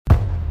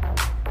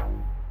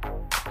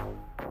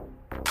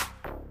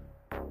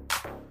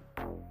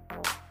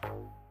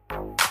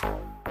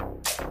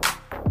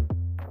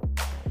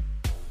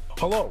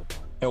Hello,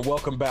 and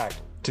welcome back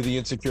to the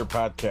Insecure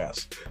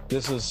Podcast.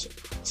 This is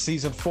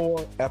Season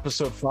 4,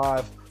 Episode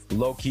 5,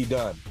 Lowkey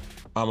Done.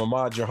 I'm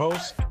Ahmad, your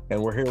host, and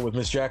we're here with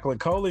Miss Jacqueline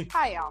Coley.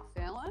 How y'all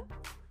feeling?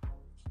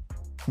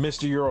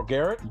 Mr. Earl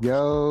Garrett.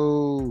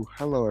 Yo,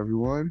 hello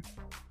everyone.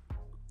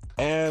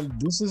 And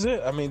this is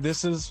it. I mean,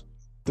 this is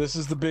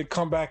the big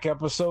comeback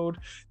episode.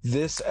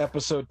 This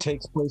episode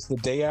takes place the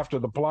day after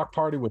the block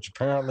party, which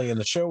apparently in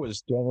the show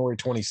is January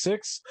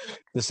 26th.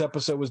 This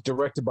episode was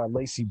directed by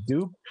Lacey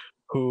Duke,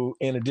 who,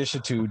 in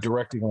addition to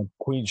directing on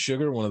Queen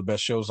Sugar, one of the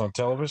best shows on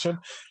television,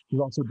 he's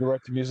also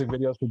directed music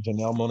videos for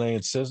Janelle Monáe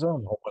and SZA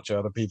and a whole bunch of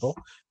other people.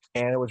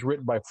 And it was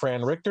written by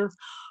Fran Richter,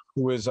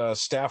 who is a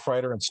staff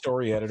writer and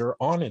story editor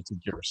on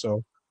Insecure.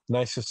 So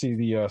nice to see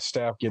the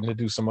staff getting to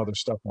do some other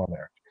stuff on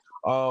there.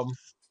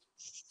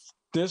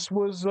 This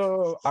was,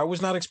 I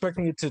was not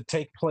expecting it to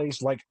take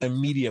place like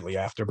immediately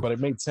after, but it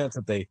made sense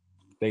that they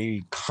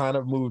kind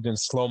of moved in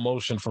slow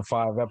motion for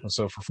 4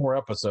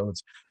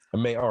 episodes,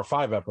 or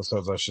 5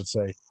 episodes, I should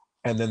say.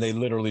 And then they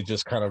literally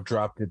just kind of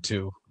dropped it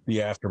to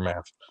the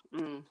aftermath.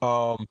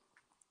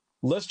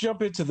 Let's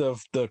jump into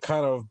the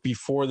kind of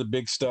before the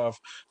big stuff.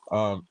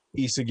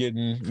 Issa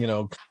getting,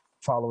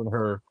 following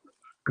her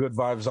good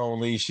vibes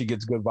only. She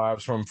gets good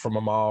vibes from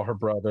Amal, her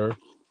brother.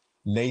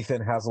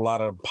 Nathan has a lot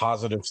of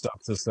positive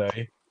stuff to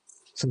say.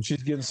 So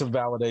she's getting some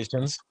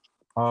validations.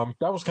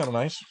 That was kind of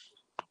nice.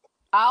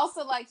 I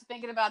also liked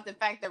thinking about the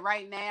fact that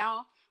right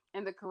now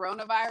in the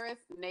coronavirus,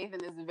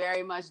 Nathan is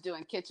very much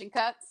doing kitchen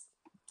cuts.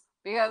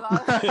 Because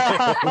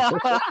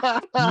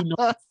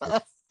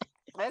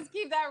let's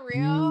keep that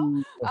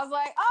real. I was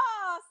like,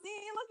 oh, see,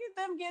 look at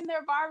them getting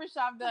their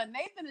barbershop done.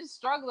 Nathan is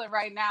struggling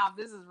right now.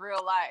 This is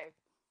real life.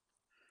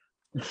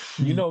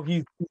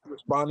 He's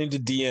responding to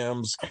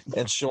DMs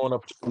and showing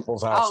up to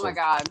people's houses. Oh my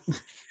God.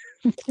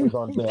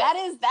 That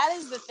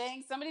is the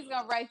thing. Somebody's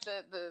gonna write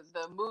the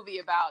movie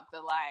about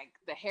the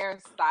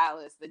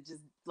hairstylist that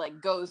just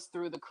goes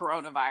through the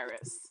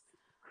coronavirus.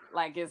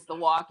 Like it's The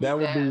Walking Dead.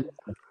 That would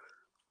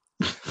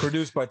be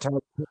produced by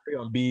Tyler Perry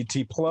on BET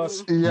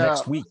Plus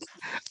next week.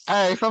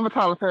 Hey, some of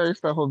Tyler Perry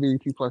stuff on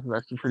BET Plus is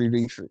actually pretty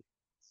decent.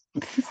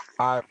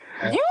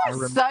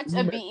 You're such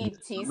a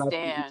BET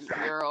stan,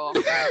 girl.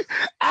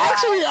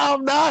 Actually,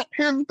 I'm not.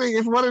 Here's the thing: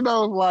 it's one of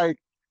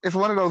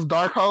those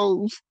dark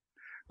holes.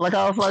 Like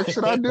I was like,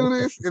 should I do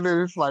this? And then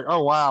it's like,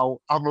 oh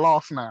wow, I'm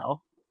lost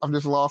now. I'm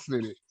just lost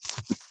in it.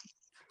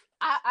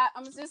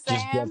 I'm just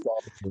saying,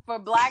 for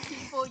Black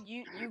people,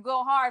 you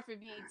go hard for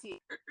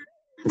BET.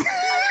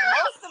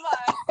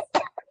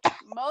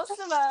 Most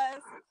of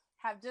us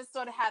have just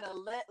sort of had a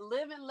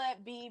live and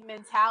let be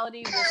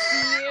mentality. We'll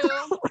see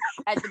you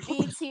at the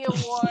BET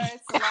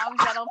Awards so long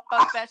as I don't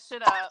fuck that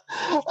shit up.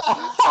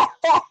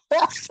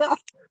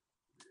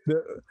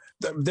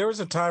 There was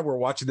a time where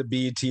watching the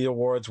BET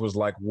Awards was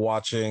like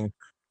watching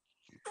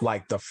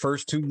the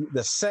first two,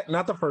 the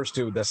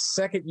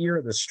second year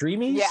of the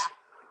streaming. Yeah.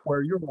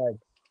 Where you're like,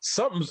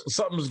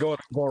 something's going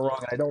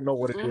wrong. I don't know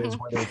what it is,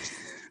 whether it's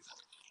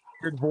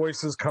weird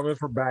voices coming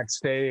from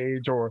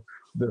backstage or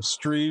the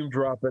stream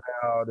dropping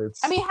out. Half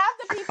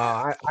the people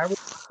I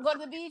go to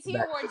the BET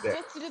Awards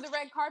just to do the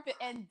red carpet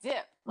and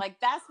dip. Like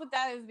that's what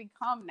that has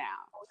become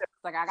now.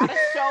 It's like I gotta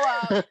show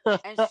up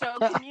and show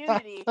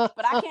community,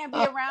 but I can't be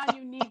around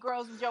you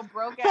Negroes with your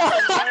broke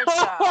ass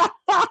haircut.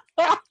 Why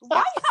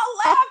y'all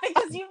laughing?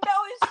 Because you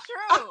know it's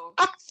true.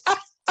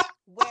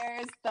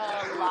 Where's the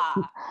lie?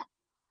 What?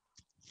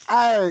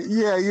 I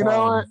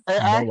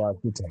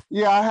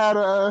had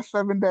a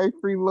 7-day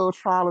free little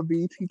trial of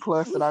BET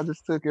Plus, and I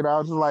just took it. I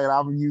was just like,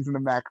 I'm using it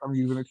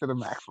to the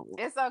maximum.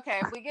 It's okay.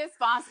 If we get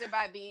sponsored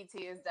by BET,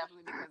 it's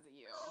definitely because of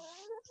you.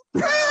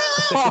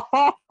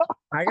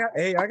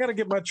 I gotta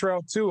get my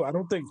trial too. I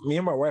don't think me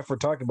and my wife were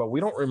talking about. We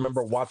don't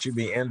remember watching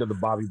the end of the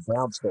Bobby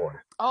Brown story.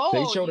 Oh,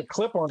 they showed a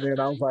clip on there, and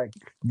I was like,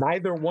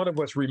 neither one of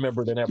us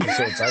remembered an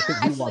episode. So I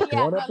think we watched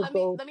one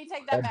episode. Let me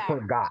take that back.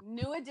 Forgot.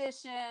 New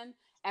Edition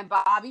and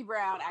Bobby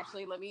Brown.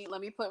 Actually, let me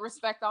put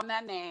respect on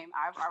that name.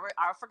 I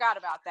forgot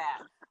about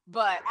that.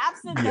 But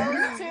absent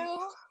those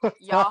two,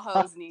 y'all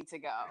hoes need to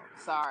go.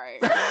 Sorry.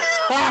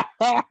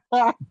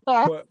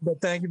 but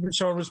thank you for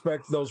showing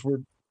respect. Those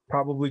were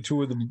probably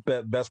 2 of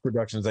the best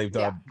productions they've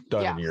done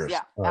in years.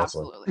 Yeah,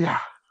 absolutely.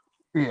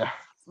 Yeah.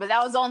 But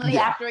that was only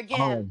after,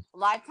 again,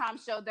 Lifetime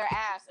showed their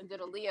ass and did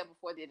Aaliyah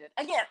before they did.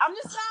 Again, I'm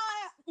just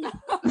trying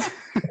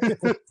to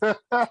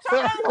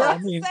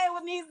say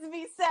what needs to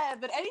be said.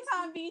 But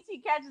anytime BET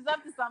catches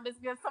up to something, it's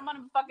because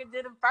someone fucking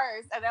did it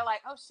first. And they're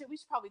like, oh, shit, we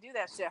should probably do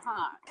that shit,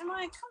 huh? And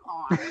like, come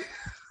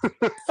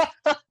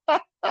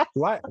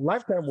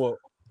on.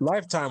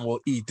 Lifetime will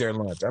eat their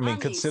lunch. I mean,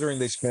 considering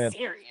they spent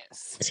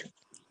serious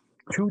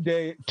 2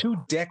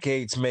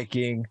 decades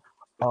making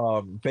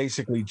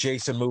basically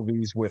Jason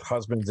movies with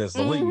husbands as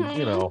the lead,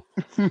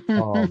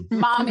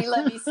 Mommy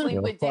Let Me Sleep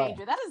with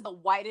Danger. That is the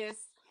whitest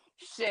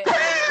shit in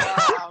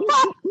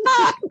the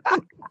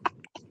world.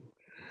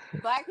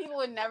 Black people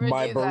would never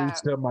my do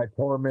barista, that. my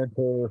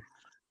tormentor.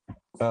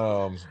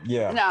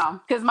 Yeah. No,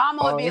 because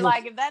Mama would be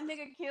like, if that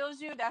nigga kills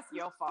you, that's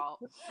your fault.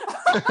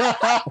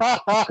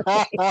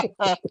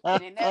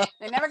 They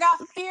never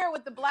got fear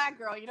with the black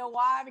girl. You know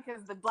why?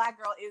 Because the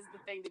black girl is the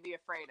thing to be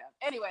afraid of.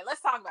 Anyway,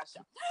 let's talk about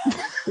show.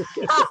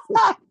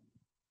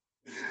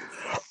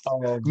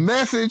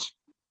 Message.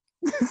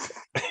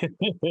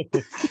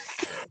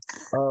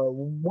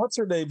 What's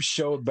her name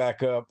showed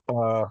back up?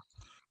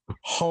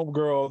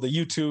 Homegirl, the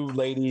YouTube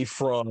lady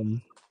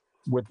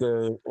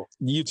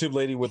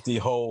with the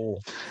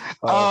whole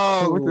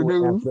with the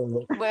news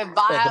with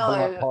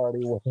Violet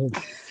party.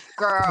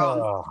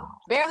 Girl,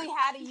 barely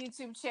had a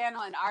YouTube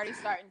channel and already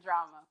starting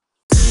drama.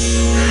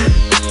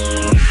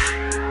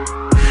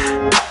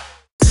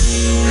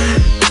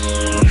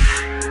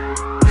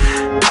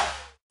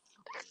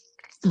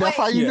 That's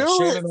how you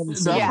do it.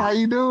 That's how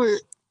you do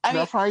it.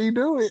 That's how you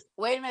do it.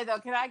 Wait a minute though.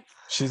 Can I?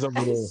 She's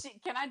over there.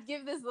 Can I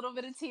give this little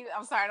bit of tea?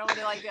 I'm sorry, I don't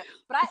really like it.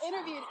 But I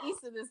interviewed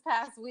Issa this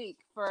past week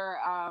for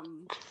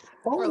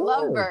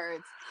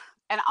Lovebirds.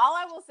 And all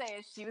I will say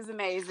is she was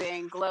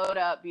amazing, glowed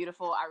up,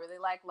 beautiful. I really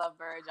like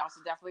Lovebirds. Y'all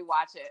should definitely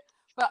watch it.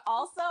 But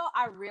also,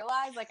 I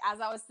realized, like, as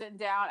I was sitting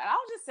down, and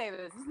I'll just say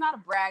this is not a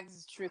brag, this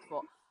is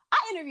truthful. I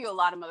interview a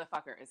lot of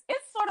motherfuckers.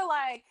 It's sort of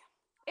like,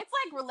 it's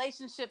like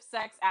relationship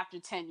sex after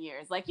 10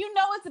 years. Like, you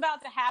know it's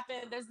about to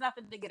happen. There's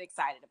nothing to get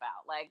excited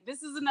about. Like,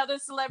 this is another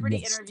celebrity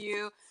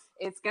interview.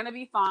 It's going to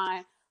be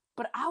fine.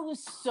 But I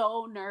was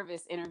so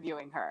nervous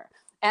interviewing her.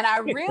 And I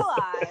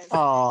realized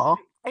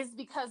it's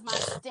because my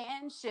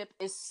standship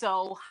is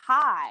so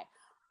high.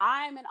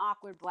 I'm an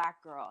awkward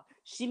black girl.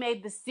 She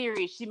made the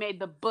series. She made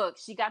the book.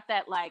 She got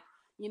that, like,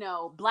 you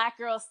know, black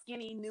girl,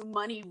 skinny, new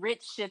money,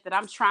 rich shit that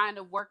I'm trying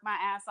to work my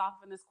ass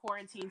off in this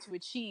quarantine to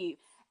achieve.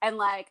 And,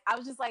 like, I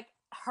was just like,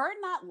 her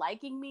not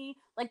liking me,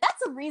 like,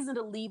 that's a reason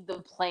to leave the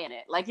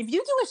planet. Like, if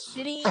you do a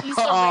shitty Issa Rae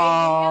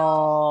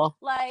video,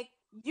 like,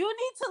 you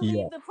need to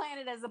leave the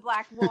planet as a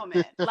black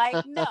woman.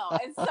 Like, no.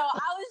 And so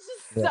I was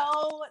just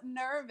so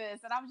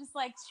nervous. And I was just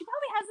like, she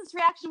probably has this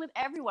reaction with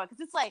everyone.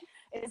 Because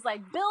it's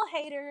like Bill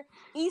Hader,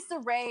 Issa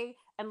Rae,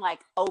 and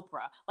like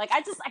Oprah. Like,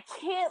 I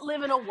can't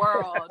live in a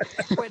world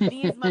where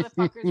these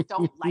motherfuckers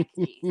don't like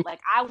me.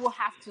 Like, I will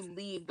have to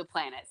leave the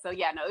planet. So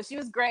yeah, no, she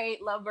was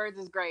great. Lovebirds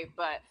is great.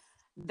 But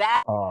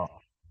that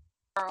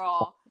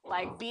girl,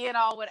 like, being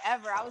all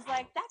whatever, I was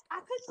like, that I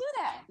couldn't do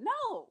that.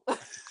 No.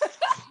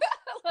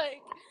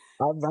 Like,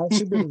 I've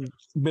actually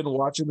been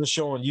watching the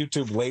show on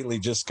YouTube lately,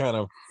 just kind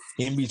of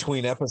in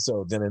between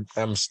episodes, and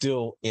I'm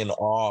still in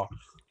awe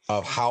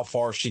of how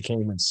far she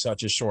came in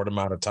such a short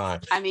amount of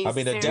time. I mean,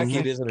 a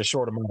decade isn't a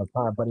short amount of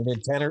time, but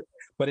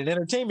in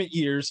entertainment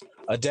years,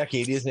 a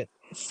decade isn't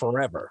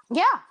forever.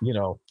 Yeah. You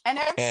know,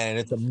 and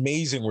it's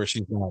amazing where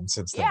she's gone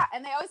since then. Yeah,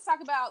 and they always talk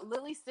about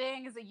Lily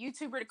Singh as a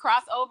YouTuber to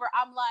cross over.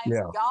 I'm like,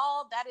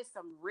 y'all, that is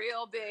some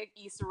real big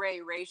Issa Rae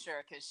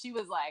erasure, because she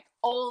was like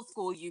old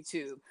school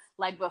YouTube,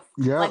 like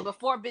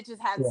before bitches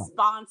had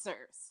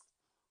sponsors.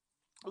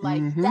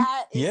 Like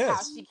that is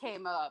how she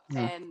came up,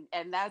 and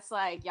that's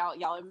like y'all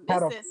are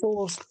missing.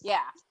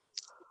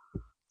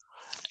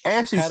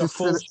 And she had a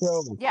full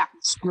show,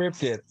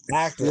 scripted,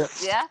 acted,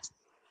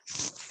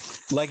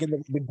 like in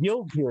the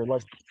Guild here,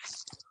 like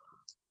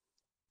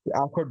the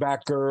Awkward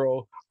Back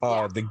Girl,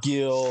 the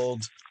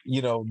Guild.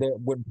 You know,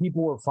 when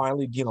people were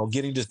finally, you know,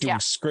 getting just doing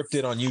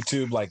scripted on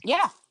YouTube, like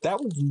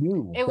that was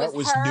new. It was that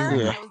was her,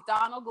 new. And it was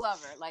Donald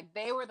Glover. Like,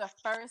 they were the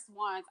first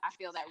ones I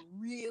feel that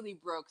really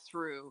broke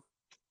through,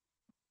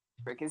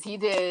 because he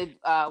did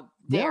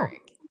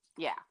Derek.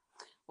 Yeah,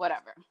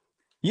 whatever.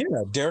 Yeah,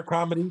 Derek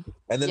Comedy,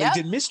 and then they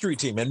did Mystery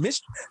Team, and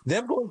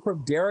them going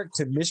from Derek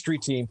to Mystery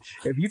Team.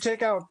 If you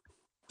take out,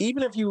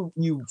 even if you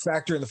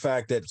factor in the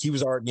fact that he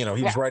was already, you know,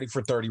 he was writing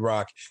for 30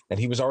 Rock, and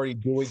he was already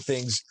doing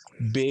things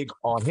big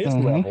on his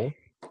level,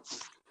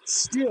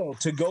 still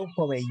to go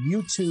from a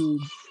YouTube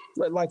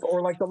like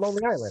the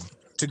Lonely Island,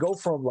 to go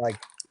from like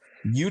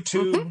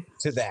YouTube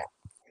to that,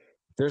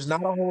 there's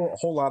not a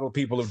whole lot of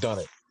people who've done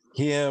it.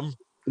 Him,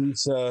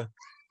 Issa,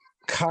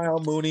 Kyle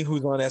Mooney,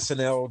 who's on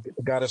SNL,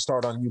 got to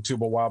start on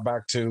YouTube a while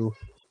back too.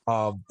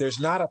 There's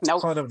not a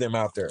ton of them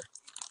out there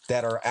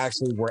that were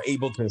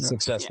able to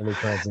successfully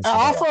transition.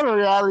 Also, the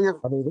reality is,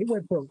 I mean, they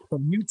went from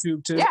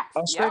YouTube to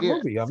a straight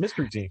movie, a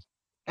Mystery Team.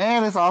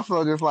 And it's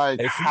also just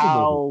like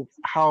how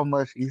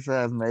much Issa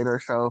has made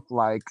herself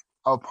like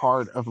a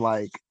part of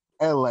like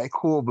LA,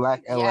 cool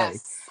black LA.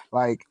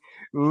 Like,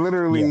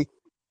 literally,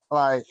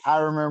 like, I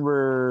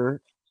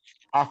remember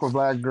Aqua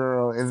Black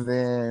Girl, and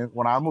then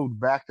when I moved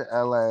back to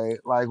LA,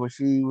 like when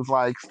she was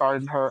like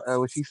starting her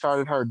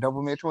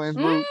Double Mid Twins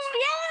group,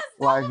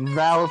 like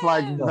that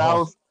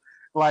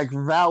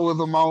was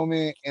a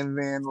moment. And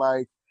then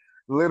like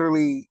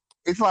literally,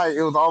 it's like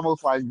it was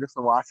almost like just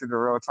to watch it in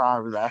real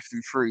time is actually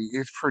free.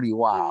 It's pretty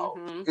wild.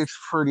 It's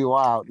pretty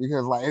wild,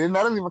 because like, and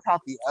that doesn't even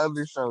count the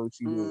other shows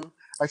she did.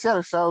 Like, she had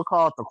a show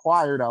called The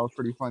Choir that was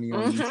pretty funny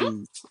on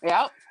YouTube.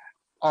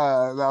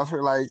 That was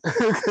for like,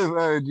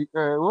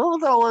 what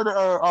was that word?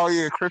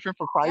 Christian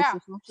for Christ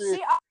or some shit.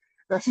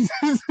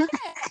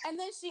 And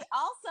then she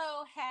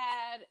also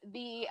had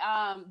the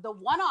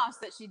one-offs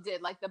that she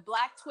did, like the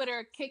Black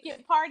Twitter Kick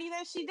It party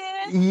that she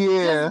did.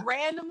 Yeah. Just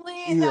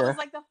randomly. Yeah. That was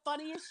like the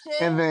funniest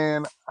shit. And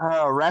then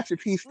Ratchet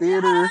Piece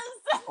Theater.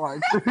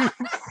 Yes!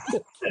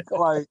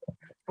 Like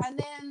and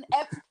then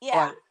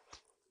yeah.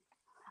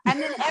 And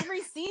then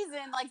every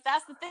season, like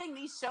that's the thing,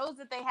 these shows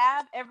that they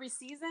have every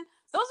season,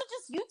 those are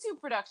just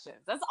YouTube productions.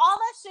 That's all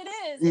that shit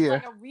is. It's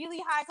like a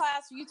really high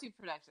class YouTube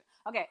production.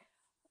 Okay.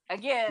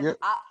 Again, yep.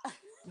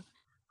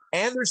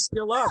 And they're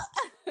still up.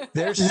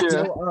 They're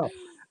still up.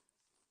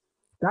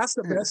 That's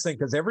the best thing,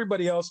 because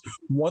everybody else,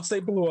 once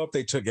they blew up,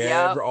 they took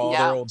all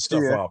their old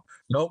stuff off.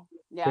 Nope.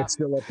 It's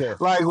still up there.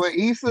 Like when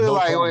Issa,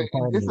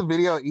 it's a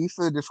video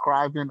Issa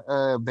describing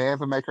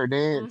bands that make her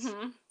dance.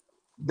 Mm-hmm.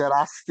 That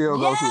I still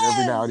go to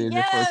every now and then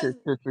just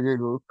for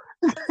giggles.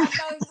 I know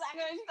exactly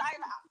what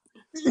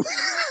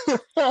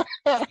you're talking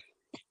about.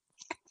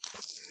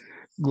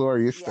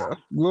 Glorious stuff.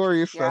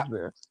 Glorious stuff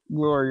there.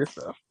 Glorious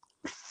stuff.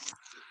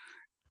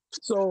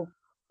 So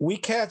we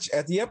catch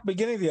at the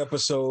beginning of the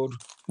episode,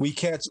 we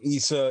catch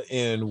Issa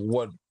in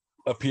what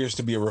appears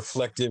to be a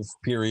reflective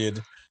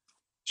period.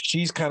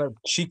 She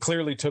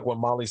clearly took what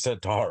Molly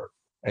said to heart,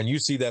 and you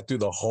see that through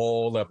the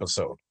whole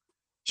episode.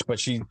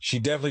 But she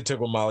definitely took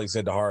what Molly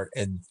said to heart,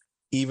 and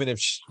even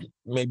if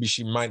maybe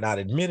she might not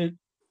admit it,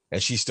 and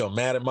she's still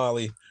mad at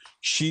Molly,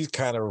 she's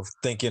kind of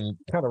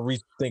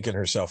rethinking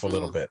herself a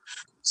little bit.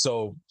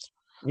 So,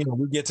 we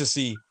get to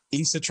see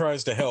Issa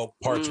tries to help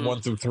parts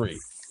 1 through 3.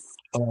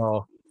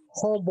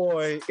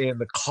 Homeboy in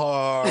the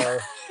car,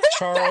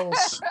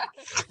 Charles.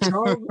 You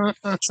know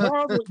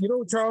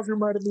what Charles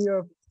reminded me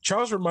of?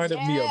 Charles reminded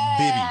me of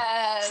Bibby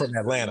from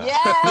Atlanta.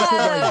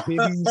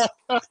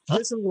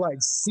 This is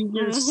like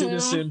senior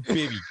citizen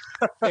Bibby.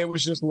 It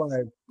was just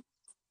like,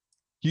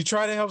 you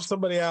try to help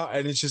somebody out,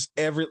 and it's just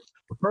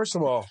first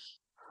of all,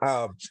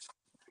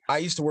 I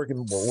used to work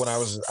when I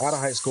was out of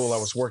high school, I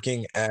was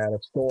working at a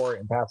store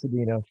in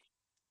Pasadena,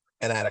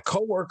 and I had a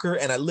coworker,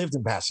 and I lived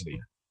in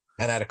Pasadena,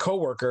 and I had a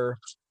coworker,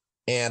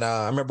 and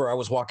I remember I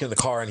was walking in the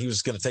car, and he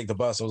was going to take the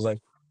bus. I was like,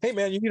 hey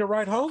man, you need a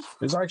ride home?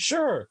 He's like,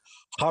 sure.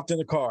 Hopped in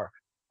the car.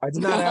 I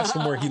did not ask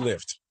him where he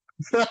lived.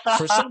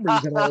 For some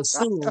reason, I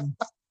assumed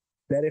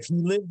that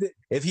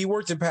if he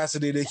worked in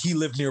Pasadena, he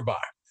lived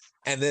nearby,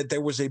 and that there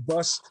was a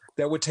bus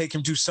that would take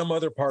him to some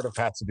other part of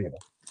Pasadena.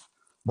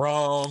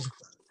 Wrong.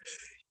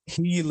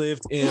 He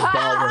lived in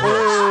Baldwin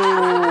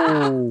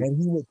Hills, and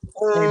he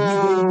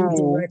gave me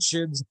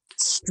directions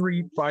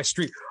street by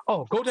street.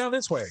 Oh, go down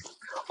this way.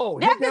 Oh,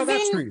 head down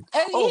that street.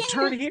 Oh,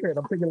 turn here. And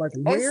I'm thinking, like,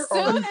 where are you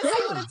going? As soon as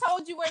he would have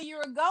told you where you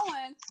were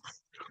going,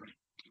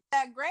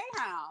 that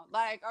Greyhound,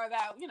 or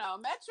that,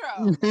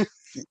 Metro.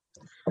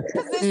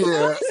 Because as soon as you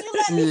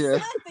let me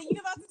slip that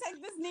you're about to take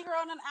this Negro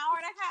on an hour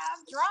and a half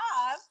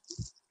drive,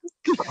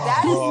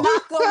 that is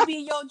not going to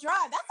be your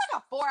drive. That's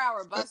like a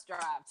 4-hour bus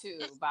drive too,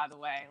 by the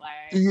way.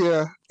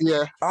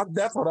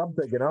 That's what I'm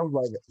thinking. I was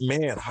like,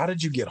 man, how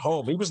did you get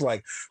home? He was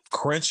like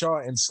Crenshaw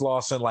and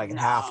Slauson,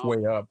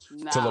 halfway up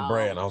to La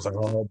Brea, and I was like,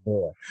 oh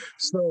boy.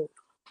 So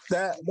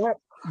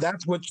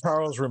that's what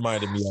Charles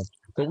reminded me of.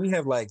 So we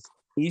have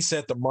Issa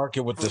at the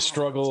market with the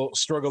struggle.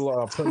 Hey,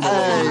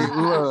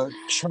 look,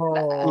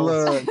 Charles.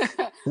 Look.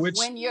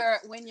 When your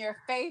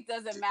faith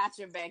doesn't match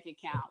your bank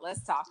account,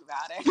 let's talk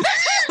about it.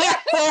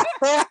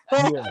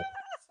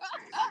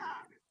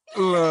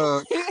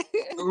 Look.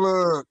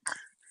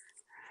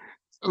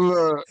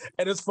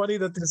 And it's funny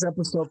that this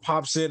episode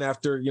pops in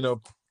after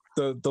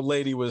the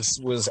lady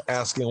was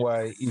asking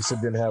why Issa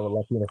didn't have a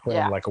Latina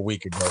friend like a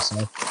week ago.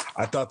 So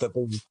I thought that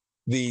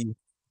the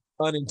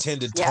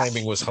unintended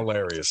timing was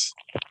hilarious.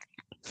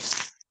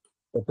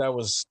 But that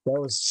was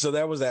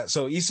that.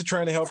 So Issa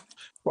trying to help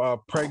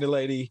pregnant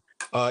lady.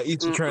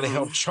 Issa trying to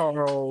help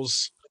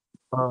Charles.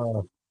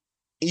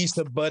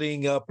 Issa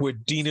buddying up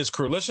with Dina's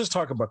crew. Let's just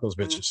talk about those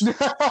bitches.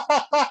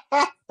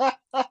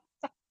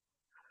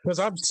 Because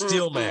I'm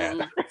still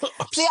mad.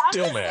 I'm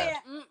still mad.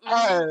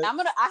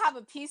 I have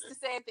a piece to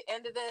say at the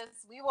end of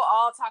this. We will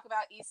all talk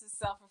about Issa's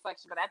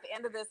self-reflection, but at the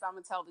end of this, I'm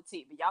gonna tell the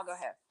tea. But y'all go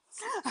ahead.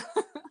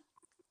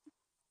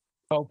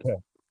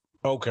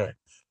 Okay.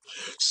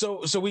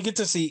 So we get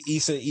to see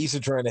Issa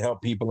trying to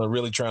help people and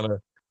really trying to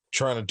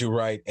do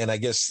right. And I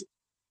guess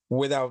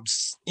without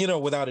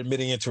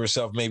admitting it to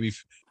herself, maybe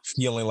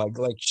feeling like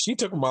she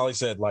took what Molly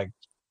said,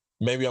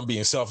 maybe I'm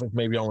being selfish,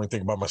 maybe I only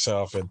think about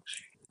myself,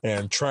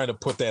 and trying to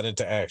put that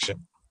into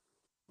action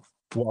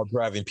while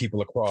driving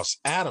people across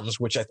Adams,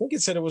 which I think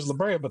it said it was La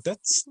Brea, but that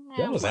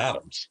was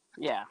Adams.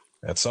 Yeah.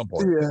 At some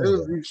point.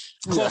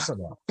 Close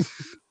enough.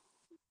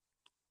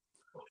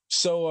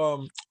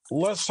 So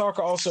let's talk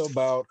also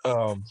about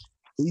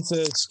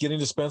Issa getting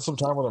to spend some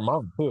time with her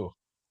mom too.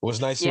 It was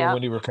nice seeing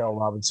Wendy Raquel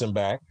Robinson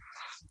back.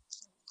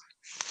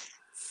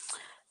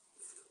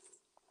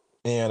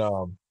 And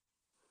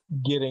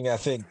getting, I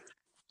think,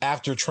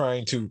 after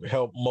trying to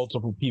help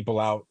multiple people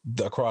out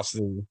across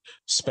the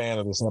span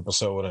of this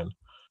episode, and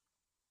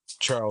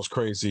Charles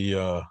crazy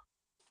friend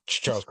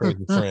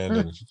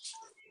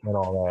and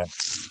all that.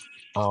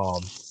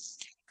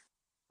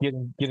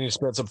 getting to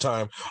spend some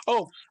time.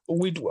 Oh,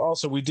 we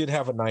did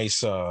have a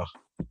nice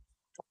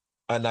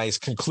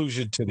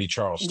conclusion to the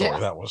Charles story.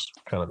 That was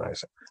kind of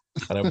nice.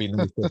 And it'll be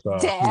nice if we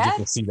get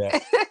to see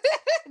that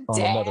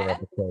on another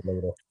episode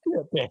later.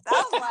 Yeah,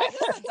 I was like,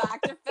 this is a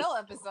Dr. Phil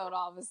episode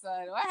all of a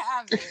sudden. What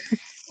happened?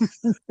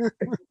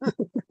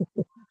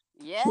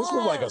 Yeah. This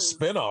was like a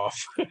spinoff.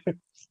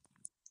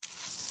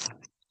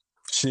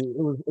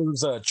 It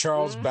was a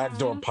Charles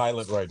backdoor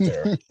pilot right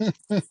there.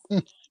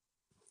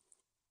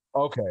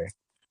 Okay.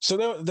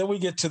 So then we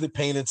get to the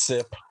Paint and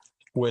Sip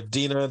with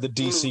Dina and the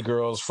DC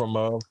girls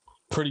from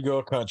Pretty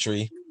Girl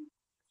Country,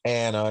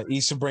 and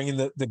Issa bringing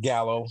the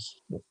Gallo.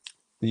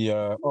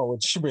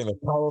 She bring the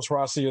Carlos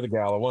Rossi or the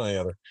Gallo, one or the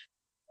other,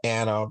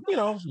 and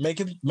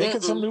making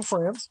some new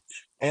friends.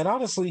 And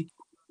honestly,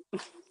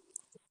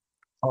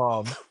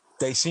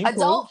 they seem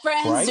adult cool,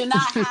 friends right? do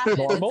not happen.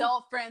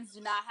 Adult friends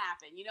do not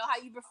happen. You know how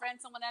you befriend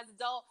someone as an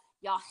adult?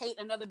 Y'all hate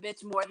another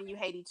bitch more than you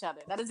hate each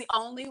other. That is the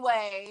only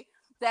way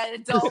that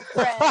adult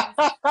friends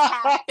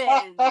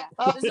happen.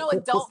 There's no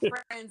adult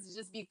friends to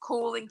just be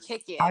cool and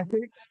kick it. I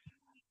think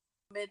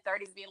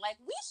mid-30s being like,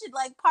 we should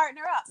like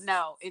partner up.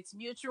 No, it's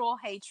mutual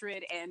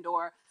hatred and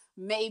or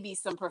maybe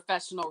some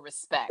professional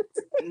respect.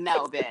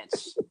 No,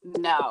 bitch.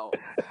 No.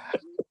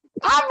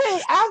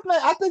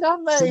 I think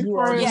I've made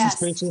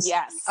friends.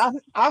 Yes.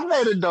 I've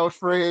made adult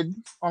friends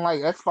on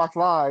like Xbox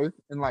Live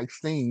and like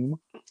Steam.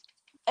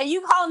 Are you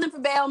calling them for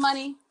bail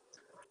money?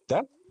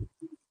 That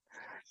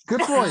good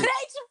point. It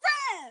ain't your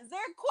friends.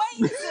 They're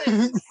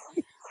acquaintances.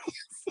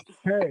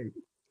 Hey,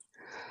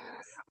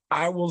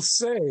 I will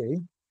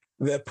say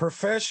that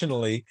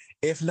professionally,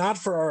 if not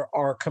for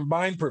our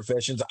combined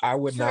professions, I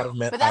would not have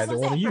met either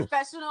one of you.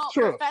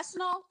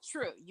 Professional,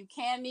 true. You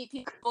can meet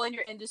people in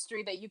your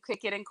industry that you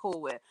kick it and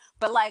cool with.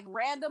 But like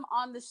random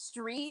on the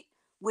street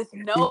with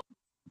no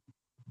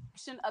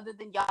other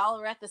than y'all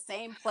are at the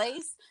same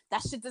place,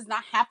 that shit does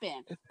not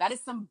happen. That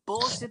is some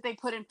bullshit they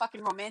put in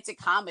fucking romantic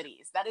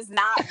comedies. That is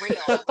not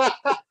real.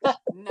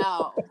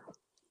 No.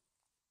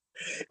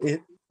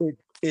 It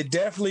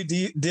definitely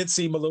did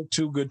seem a little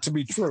too good to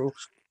be true,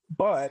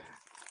 but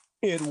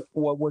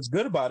what was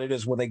good about it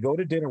is when they go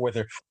to dinner with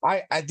her,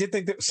 I did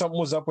think that something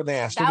was up when they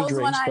asked her to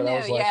drinks, but I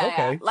was like,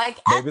 okay, like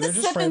maybe they're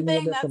just friendly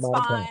thing, that's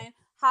fine.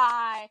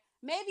 Hi.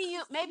 Maybe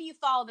you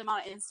followed them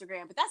on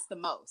Instagram, but that's the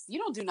most. You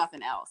don't do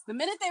nothing else. The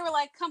minute they were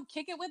like, come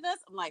kick it with us,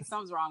 I'm like,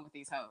 something's wrong with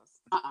these hoes.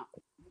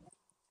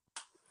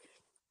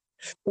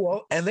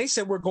 Well, and they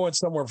said we're going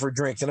somewhere for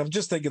drinks, and I'm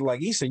just thinking,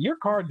 like, Issa, your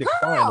card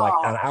declined like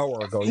an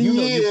hour ago. You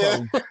know,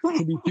 you probably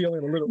should be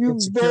feeling a little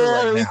insecure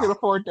right now. You can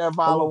afford that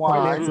bottle of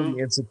wine.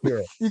 Financially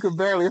insecure. You can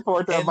barely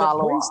afford that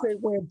bottle of wine. The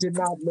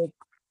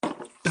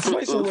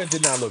place they went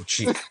did not look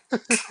cheap.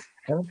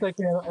 And I'm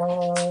thinking,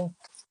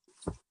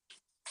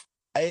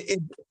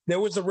 there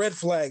was a red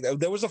flag.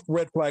 There was a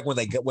red flag when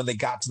they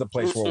got to the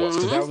place where it was,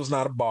 because that was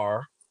not a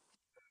bar.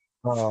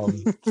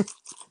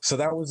 So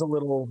that was a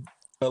little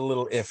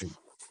iffy.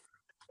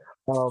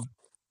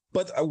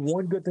 But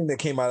one good thing that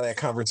came out of that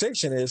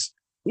conversation is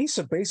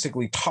Issa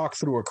basically talked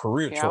through a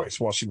career choice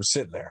while she was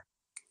sitting there.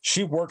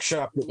 She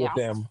workshopped it with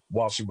them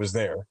while she was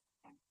there.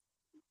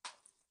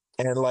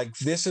 And like,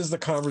 this is the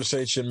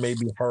conversation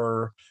maybe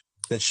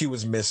that she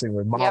was missing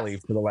with Molly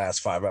for the last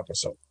 5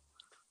 episodes.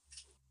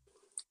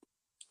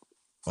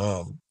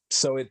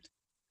 So it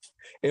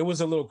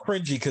was a little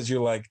cringy because you're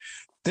like,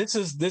 this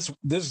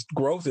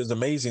growth is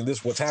amazing.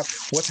 What's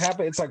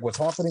happening? It's like what's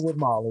happening with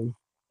Molly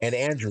and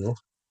Andrew,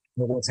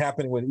 and what's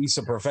happening with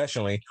Issa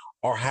professionally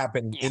are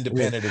happening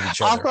independent of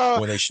each other also,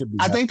 when they should be.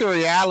 I think the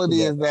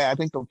reality is that I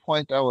think the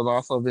point that was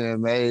also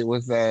being made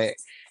was that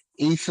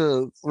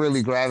Issa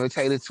really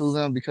gravitated to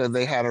them because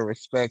they had a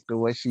respect of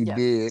what she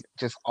did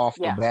just off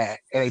the bat,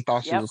 and they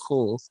thought she was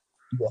cool.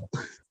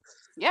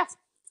 Yeah.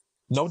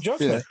 No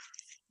judgment.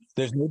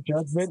 There's no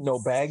judgment, no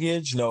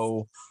baggage,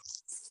 no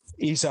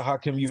Issa, how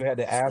come you had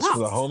to ask for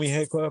the homie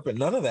hiccup, and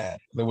none of that.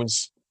 There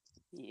was,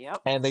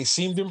 and they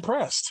seemed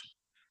impressed.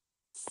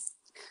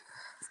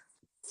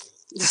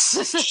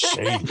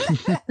 Shady.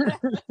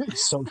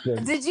 So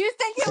good. Did you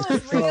think it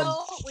was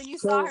real when you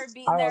saw her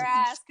beating their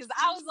ass? Because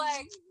I was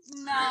like,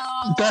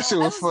 no. That shit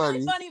was funny.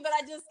 Really funny, but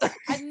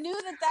I knew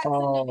that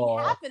couldn't be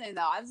happening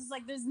though. I was just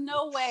like, there's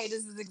no way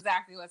this is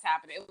exactly what's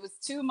happening. It was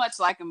too much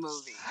like a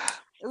movie.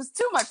 It was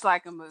too much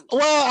like a movie.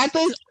 Well, I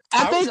think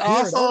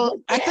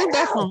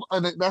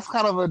that's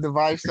kind of a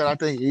device that I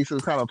think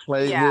Issa's kind of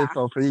played with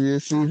on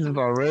previous seasons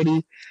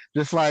already.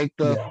 Just like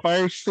the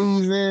first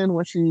season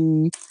when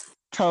she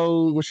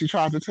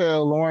tried to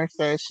tell Lawrence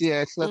that she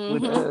had slept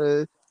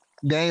with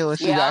Daniel and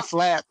she got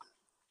slapped.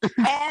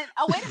 And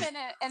wait a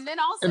minute. And then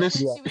also when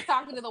she was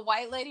talking to the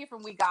white lady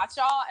from We Got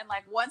Y'all, and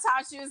like one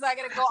time she was like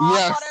gonna go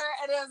off on her,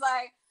 and it was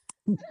like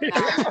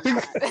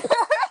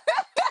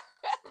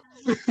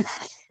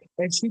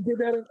and she did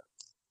that.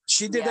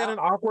 She did that in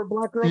Awkward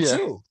Black Girl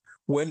too.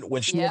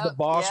 When she had the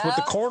boss with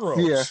the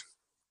cornrows. Yeah.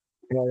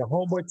 And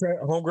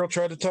homegirl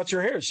tried to touch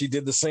her hair. She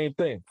did the same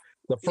thing.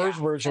 The first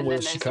version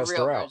was she cussed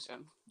her out.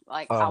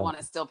 Like, I want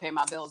to still pay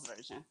my bills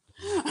version.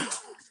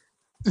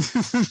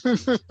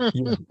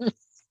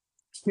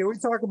 Can we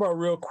talk about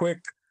real quick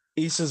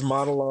Issa's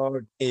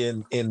monologue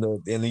in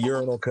the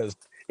urinal, because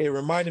it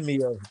reminded me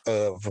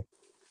of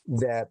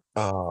that.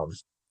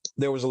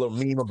 There was a little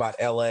meme about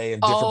LA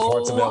and different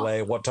parts of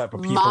LA, what type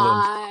of people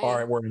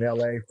were in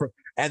LA,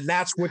 and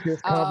that's what this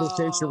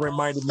conversation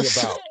reminded me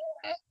about.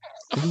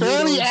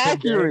 Very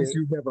accurate. Gangs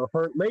you've never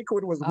heard.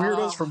 Lakewood was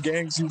weirdos from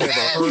gangs you've never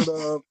heard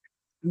of.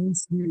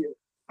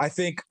 I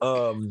think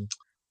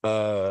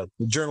the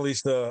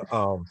journalist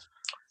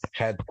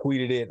had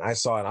tweeted it. I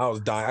saw it. I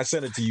was dying. I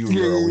sent it to you,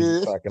 girl. We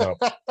were cracking up.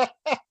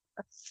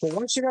 But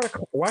why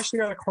she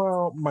gotta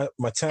clown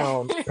my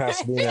town,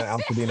 Pasadena,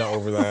 Altadena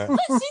over that?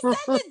 She said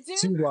it, dude.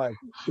 She was like,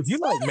 if you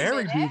like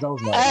married dudes, I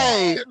was like,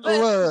 hey,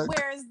 look.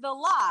 Where's the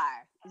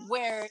lie?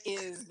 Where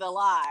is the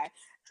lie?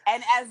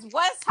 And as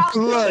West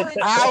Hollywood,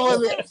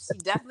 she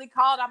definitely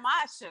called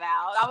my shit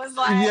out. I was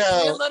like,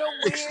 you're a little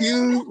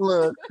weird.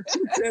 Look,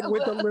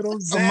 with a little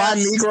my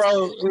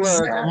Negro,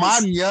 my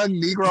young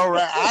Negro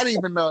rap. I didn't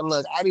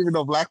even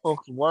know black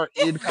folks were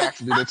in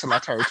Pasadena until I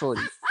turned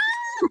 20.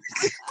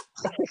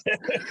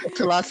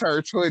 Till I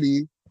turned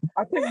 20.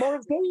 I think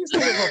Morris Day used to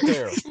live up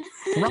there.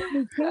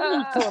 Rodney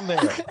King from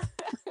there.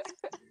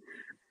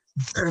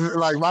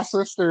 Like my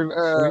sister,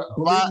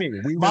 my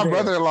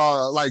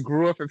brother-in-law, like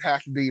grew up in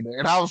Pasadena,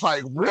 and I was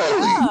like,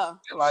 really?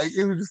 Like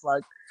it was just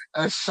like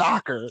a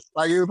shocker.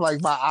 Like it was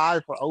like my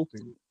eyes were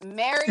open.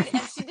 Married,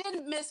 and she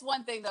didn't miss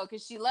one thing though,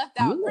 because she left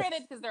out.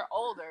 Granted, because they're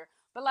older,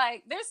 but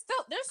like they're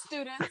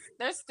students.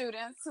 They're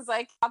students. It's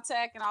like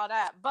Caltech and all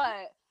that,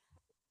 but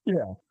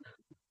yeah.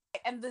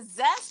 And the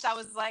zest, I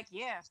was like,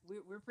 yeah,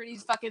 we're pretty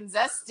fucking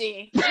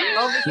zesty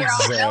over here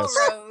on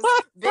Melrose,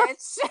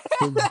 bitch.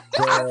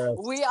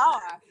 We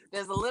are.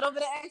 There's a little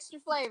bit of extra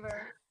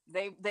flavor.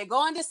 They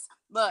going to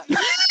they're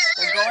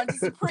going to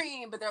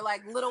Supreme, but they're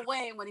like Lil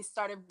Wayne when he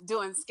started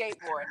doing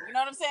skateboard. You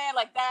know what I'm saying?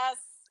 Like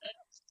that's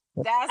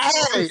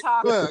what we're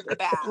talking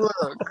about.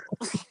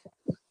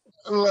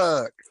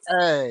 Look.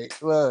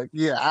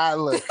 Yeah.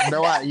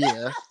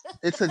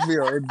 It took me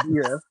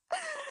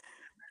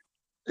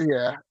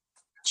yeah.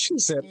 She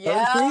said,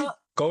 Thursday,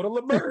 go to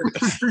LeBert.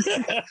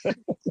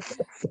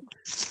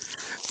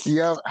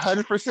 Yeah,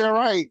 100%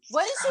 right.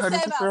 What did she say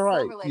about Silver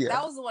Lake? Yeah.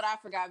 That was the one I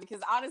forgot, because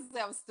honestly,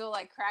 I was still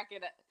like cracking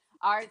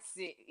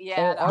artsy.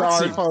 Yeah,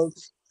 artsy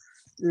folks.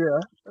 Yeah,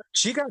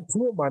 she got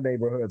two of my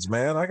neighborhoods,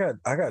 man. I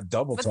got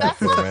double tap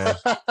here, man.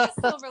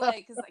 Silver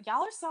Lake, because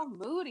y'all are so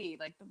moody.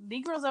 Like the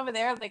Negroes over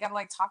there, they gotta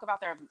like talk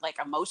about their like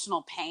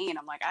emotional pain.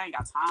 I'm like, I ain't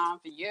got time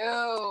for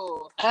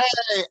you. Hey,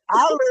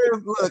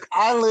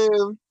 I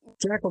live.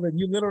 Jacqueline,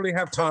 you literally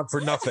have time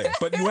for nothing,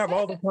 but you have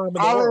all the time in the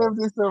world. I lived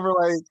in Silver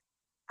Lake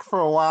for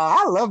a while.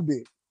 I loved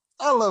it.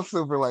 I love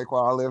Silver Lake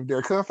while I lived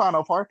there. Couldn't find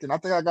no parking. I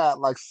think I got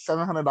like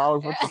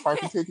 $700 worth of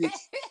parking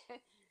tickets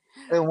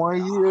in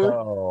 1 year.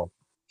 Oh.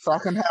 So I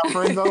can have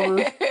friends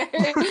over.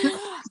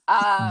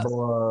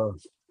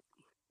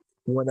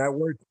 When I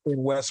worked in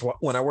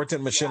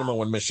Machinima,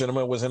 when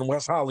Machinima was in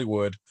West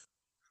Hollywood,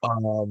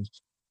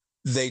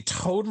 they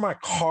towed my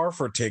car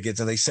for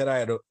tickets, and they said I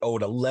had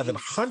owed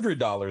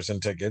 $1,100 in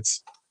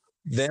tickets.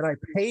 Then I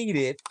paid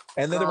it,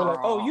 and then they were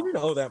like, "Oh, you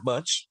didn't owe that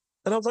much."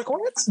 And I was like,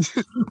 "What?"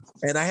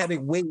 And I had to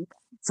wait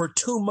for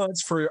 2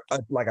 months for a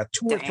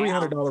 $200 or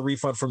 $300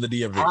 refund from the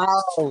DMV.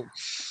 Wow.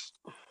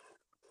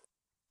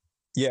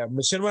 Yeah,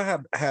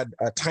 Machinima had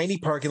a tiny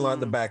parking lot in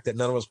the back that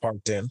none of us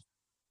parked in.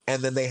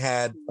 And then they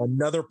had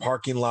another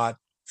parking lot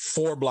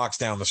 4 blocks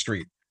down the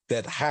street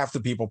that half the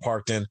people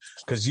parked in,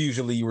 because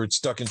usually you were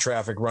stuck in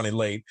traffic running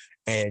late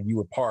and you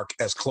would park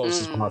as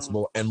close as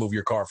possible and move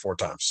your car 4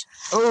 times.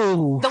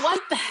 Oh, the one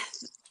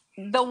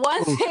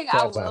thing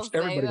I will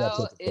say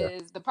though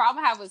is the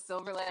problem I have with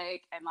Silver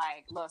Lake and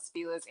like Los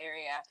Feliz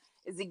area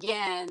is,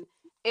 again,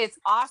 it's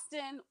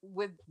Austin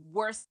with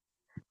worse.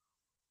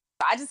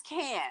 I just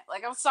can't.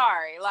 Like, I'm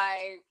sorry.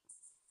 Like,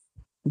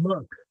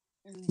 look.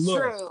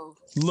 True.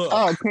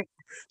 Look.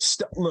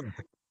 Look.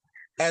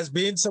 As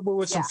being someone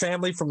with some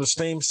family from the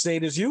same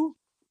state as you,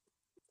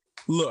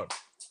 look.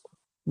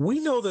 We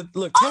know that.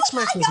 Look,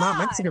 Tex-Mex is not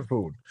Mexican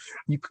food.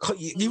 You call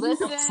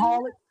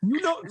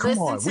it. Come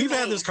on. We've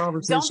had this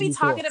conversation. Don't be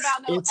talking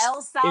about no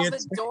El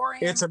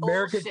Salvadorian. It's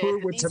American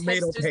food with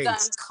tomato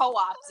paste.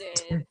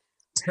 Co-opted.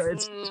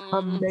 It's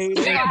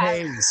tomato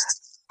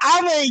paste.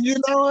 I mean, you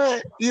know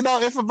what?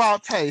 It's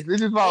about taste.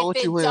 It's just about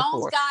what you win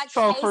for.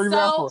 So, for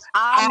example,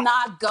 I'm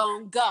not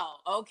gonna go.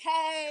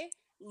 Okay.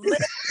 Look,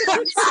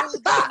 you're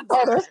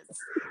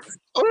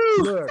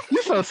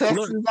so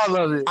Texas. I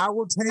love it. I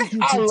will take you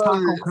to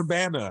Taco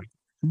Cabana.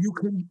 You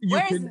can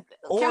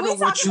order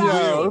what you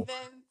will,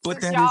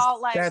 but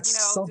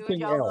that's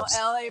something else.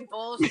 LA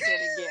bullshit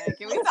again.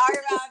 Can we talk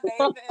about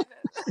Nathan?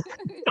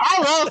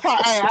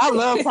 I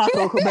love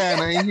Taco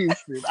Cabana in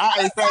Houston.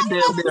 I eat that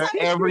there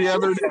every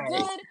other day.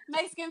 Good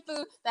Mexican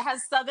food that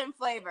has Southern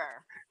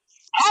flavor.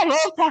 I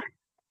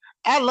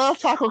love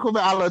Taco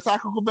Cabana. I love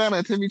Taco Cabana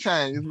and Timmy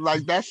Chang's.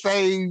 Like that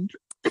saved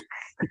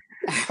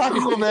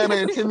Taco Cabana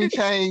and Timmy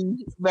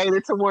Chang's made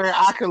it to where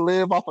I could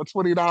live off of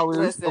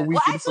 $20 a week.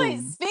 Well, actually,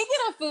 speaking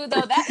of food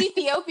though, that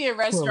Ethiopian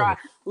restaurant.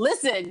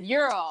 Listen,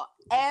 Euro.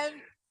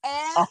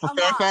 And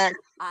Amon,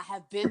 I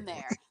have been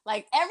there.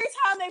 Like every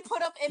time they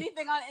put up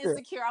anything on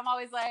Insecure, I'm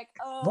always like,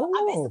 I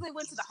basically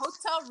went to the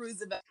Hotel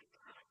Roosevelt,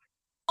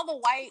 all the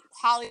white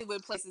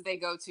Hollywood places they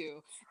go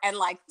to, and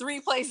like 3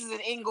 places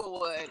in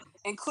Inglewood,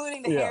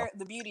 including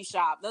the beauty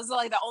shop. Those are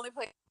like the only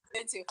places I've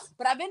been to.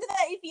 But I've been to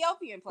that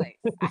Ethiopian place.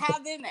 I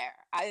have been there.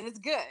 And it's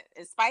good.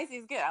 It's spicy.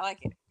 It's good. I like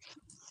it.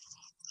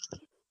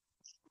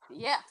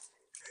 Yeah.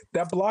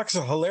 That block's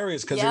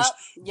hilarious because there's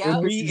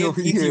 3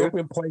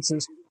 Ethiopian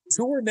places.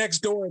 2 are next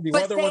door, and the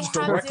other one's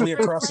directly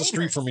across the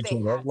street from each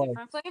other. They have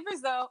different flavors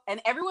though, and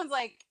everyone's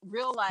like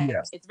real like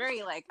it's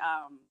very like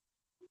on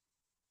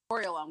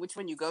which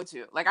one you go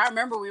to. Like I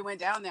remember we went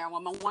down there and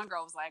when one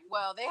girl was like,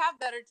 well, they have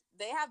better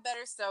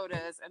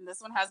sodas and this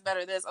one has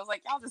better this. I was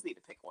like, y'all just need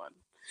to pick one.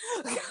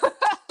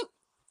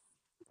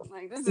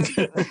 Like this is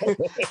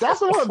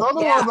that's the one. Those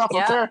ones off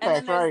of Fairfax,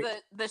 and then there's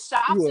right? the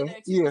shops in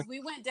there too. We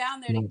went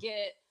down there to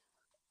get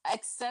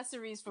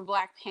accessories for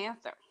Black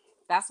Panther.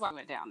 That's why I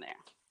went down there.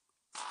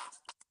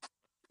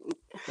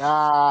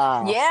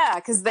 Yeah,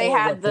 because they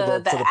had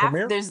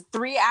there's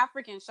 3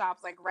 African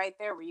shops like right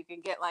there where you can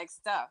get like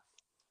stuff.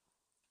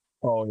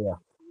 Oh yeah.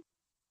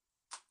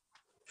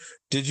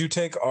 Did you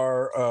take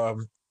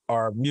our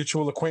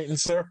mutual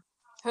acquaintance there?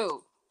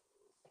 Who?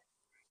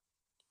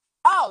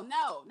 Oh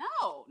no.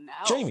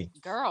 Jamie.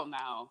 Girl,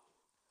 no.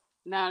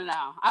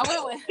 I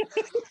went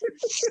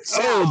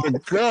with the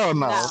girl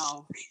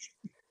no.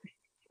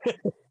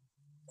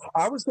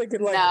 I was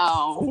thinking like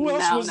who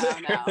else was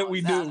there that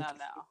we knew? No.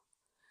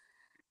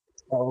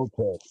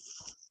 Okay.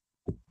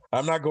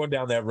 I'm not going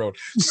down that road.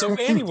 So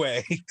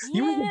anyway,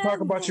 you were going to talk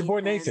about your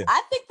boy Nathan.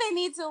 I think they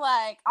need to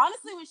like,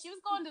 honestly, when she was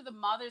going to the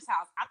mother's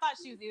house, I thought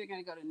she was either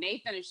going to go to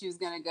Nathan or she was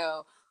going to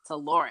go to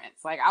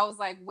Lawrence. Like, I was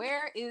like,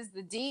 where is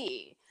the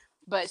D?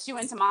 But she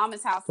went to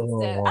Mama's house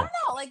instead. I don't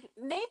know. Like,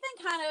 Nathan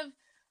kind of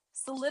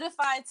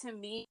solidified to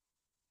me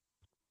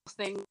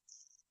thing.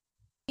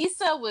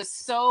 Issa was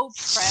so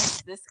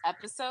pressed this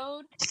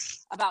episode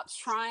about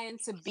trying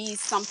to be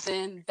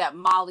something that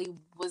Molly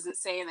wasn't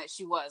saying that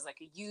she was, like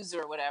a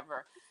user or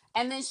whatever.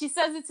 And then she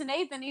says it to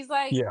Nathan. He's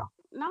like,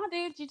 "No,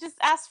 dude, you just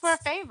asked for a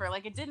favor.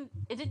 Like it didn't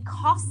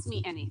cost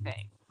me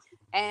anything."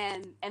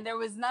 And there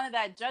was none of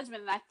that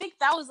judgment. And I think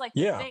that was like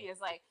the thing is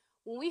like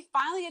when we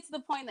finally get to the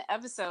point in the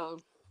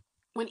episode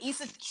when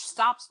Issa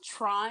stops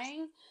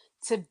trying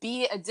to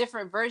be a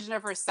different version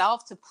of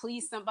herself to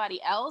please somebody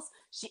else,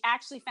 she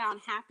actually found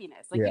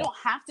happiness. Like you don't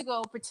have to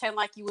go pretend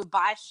like you would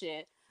buy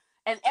shit.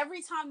 And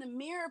every time the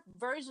mirror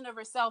version of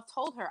herself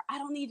told her, you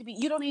don't need to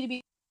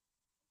be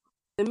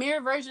the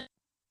mirror version.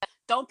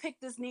 Don't pick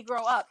this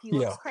Negro up. He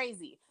looks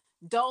crazy.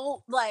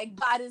 Don't like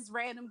buy this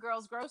random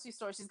girl's grocery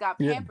store. She's got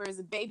Pampers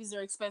and babies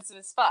are expensive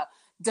as fuck.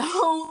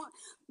 Don't,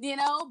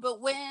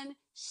 but when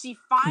she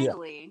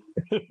finally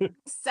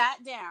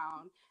sat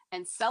down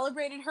and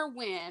celebrated her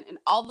win and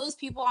all those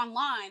people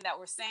online that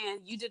were saying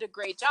you did a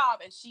great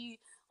job, and she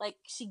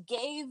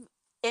gave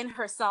in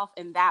herself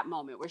in that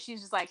moment where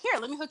she's just like,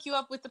 here, let me hook you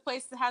up with the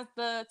place that has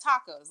the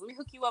tacos. Let me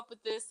hook you up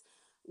with this,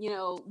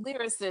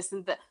 lyricist.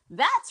 And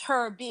that's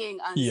her being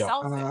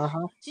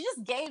unselfish. She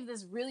just gave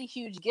this really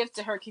huge gift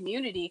to her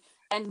community,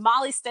 and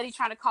Molly's steady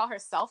trying to call her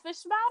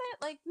selfish about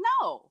it. Like,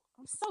 no,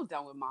 I'm so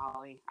done with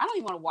Molly. I don't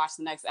even want to watch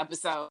the next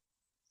episode.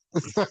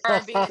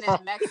 Her being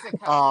in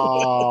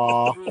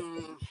Mexico.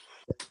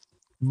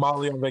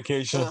 Molly on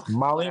vacation.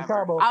 Molly in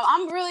Cabo.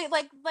 I'm really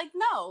like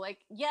no, like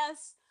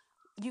yes,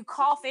 you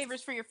call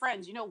favors for your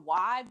friends. You know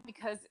why?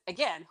 Because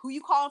again, who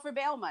you calling for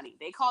bail money?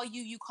 They call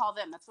you, you call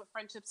them. That's what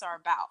friendships are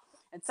about.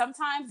 And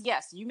sometimes,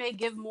 yes, you may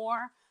give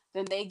more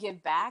than they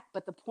give back,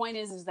 but the point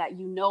is that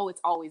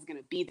it's always going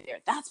to be there.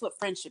 That's what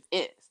friendship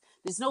is.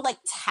 There's no like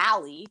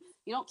tally.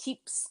 You don't keep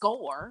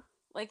score.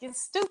 Like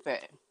it's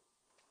stupid.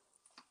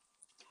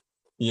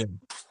 Yeah.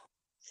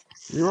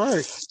 You're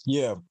right.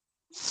 Yeah.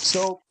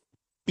 So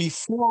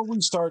before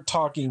we start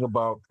talking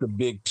about the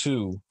big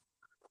 2,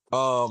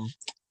 I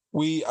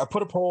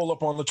put a poll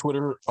up on the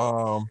Twitter,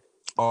 on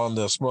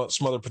the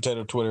Smothered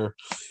Potato Twitter,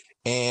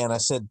 and I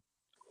said,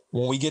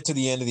 when we get to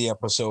the end of the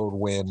episode,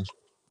 when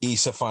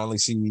Issa finally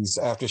sees,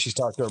 after she's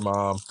talked to her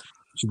mom,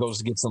 she goes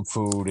to get some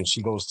food, and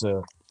she goes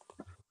to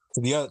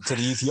the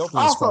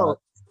Ethiopian spot.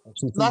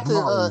 Not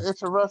to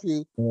interrupt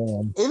you,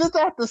 isn't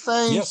that the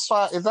same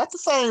spot? Is that the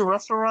same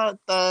restaurant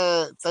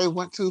that they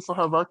went to for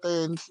her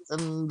birthday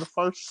in the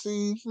first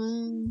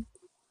season?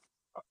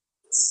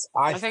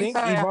 I think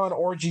so, Yvonne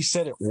Orji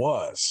said it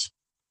was.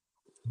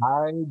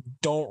 I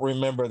don't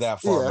remember that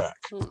far back,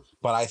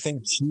 but I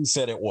think she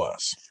said it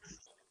was.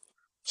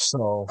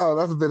 So,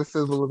 that's a bit of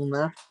symbolism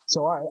there.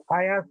 So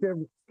I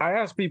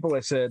asked people.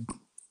 I said,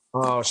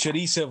 should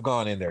Issa have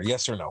gone in there?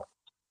 Yes or no?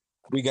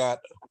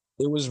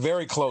 It was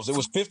very close. It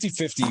was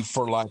 50-50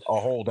 for like a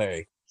whole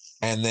day,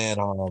 and then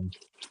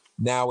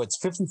now it's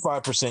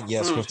 55%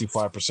 yes,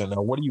 55%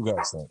 no. What do you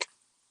guys think?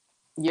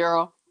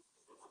 Euro.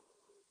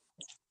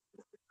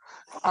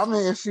 I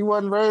mean, if she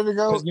wasn't ready to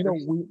go,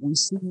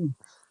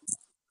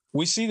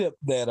 we see that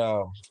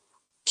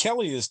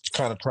Kelly is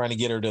kind of trying to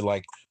get her to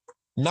like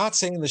Not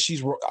saying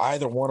that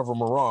either one of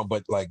them are wrong,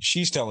 but like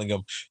she's telling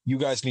them, you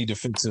guys need to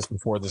fix this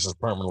before this is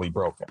permanently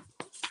broken.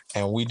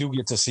 And we do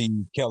get to see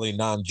Kelly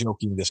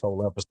non-joking this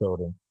whole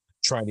episode and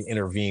trying to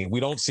intervene. We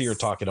don't see her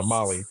talking to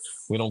Molly.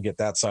 We don't get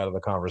that side of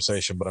the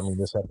conversation. But I mean,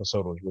 this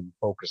episode was really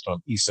focused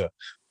on Issa.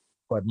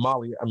 But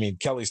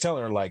Kelly's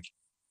telling her, like,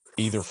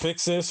 either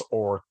fix this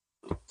or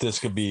this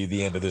could be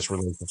the end of this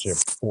relationship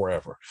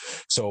forever.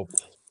 So,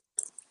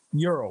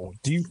 Euro,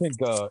 do you think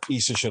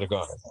Issa should have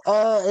gone?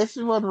 If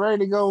she wasn't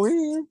ready to go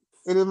in,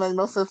 it didn't make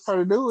no sense for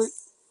her to do it.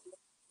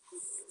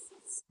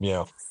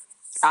 Yeah.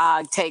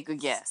 Take a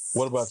guess.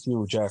 What about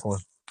you,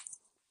 Jacqueline?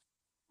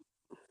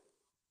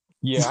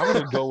 Yeah, I'm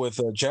going to go with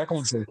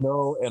Jacqueline says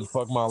no and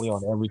fuck Molly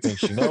on everything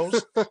she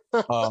knows.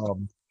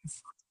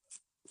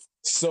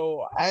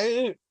 So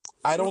I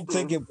don't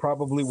think it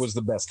probably was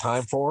the best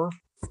time for her.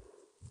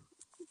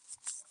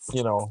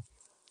 You know,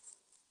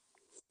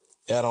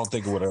 I don't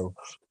think it would have.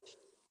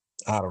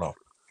 I don't know.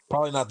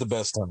 Probably not the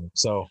best time.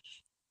 So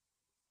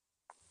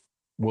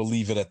we'll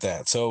leave it at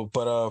that. So,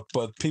 but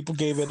people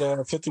gave it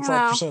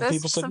 55%.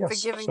 People said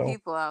yes. Forgiving so,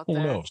 people out who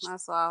there. Knows?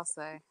 That's all I'll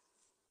say.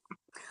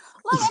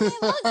 Look,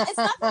 it's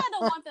not that I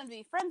don't want them to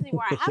be friends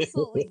anymore. I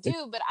absolutely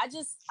do, but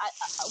this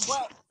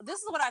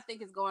is what I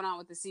think is going on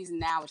with the season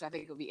now, which I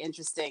think will be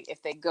interesting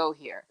if they go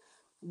here.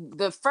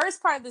 The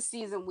first part of the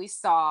season, we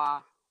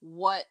saw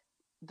what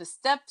the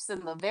steps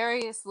and the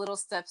various little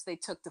steps they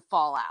took to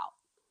fall out.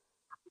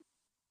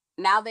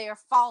 Now they are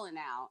falling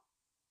out.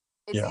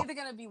 It's either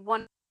going to be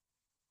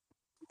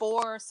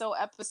 4 or so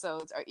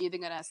episodes are either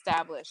going to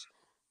establish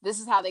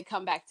this is how they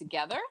come back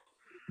together,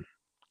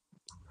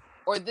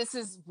 or this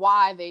is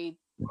why they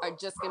are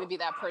just going to be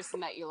that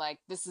person that you're like,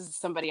 this is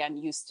somebody I'm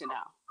used to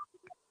now.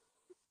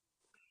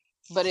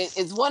 But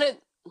it's one of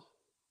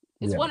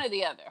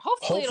the other.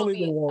 Hopefully it'll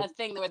be a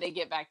thing where they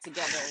get back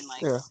together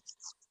and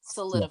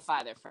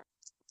solidify their friendship.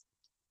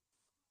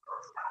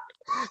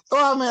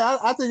 Well, I mean,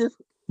 I think it's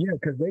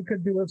because they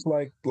could do this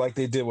like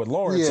they did with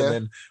Lawrence, and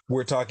then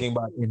we're talking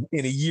about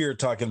in a year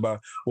talking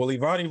about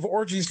Ivani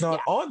Vorji's not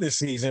on this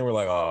season. We're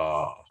like,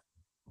 oh,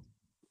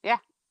 yeah.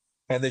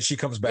 And then she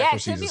comes back for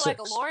season 6. Yeah, it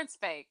could be like a Lawrence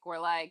fake where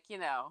like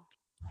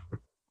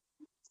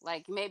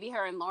maybe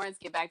her and Lawrence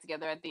get back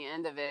together at the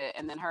end of it,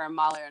 and then her and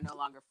Molly are no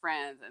longer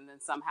friends, and then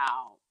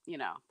somehow,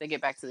 they get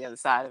back to the other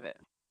side of it.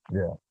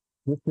 Yeah.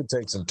 This could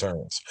take some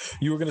turns.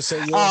 You were going to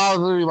say, I was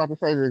literally about to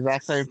say the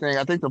exact same thing.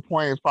 I think the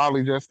point is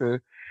probably just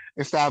to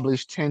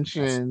establish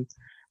tension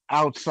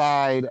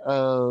outside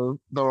of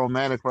the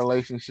romantic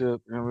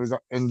relationship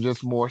and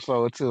just more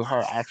so to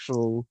her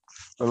actual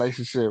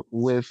relationship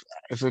with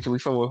essentially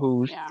someone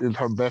who is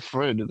her best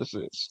friend in a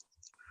sense.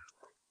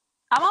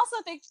 I'm also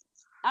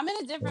I'm in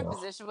a different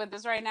position with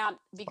this right now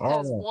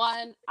because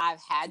one,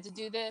 I've had to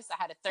do this. I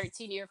had a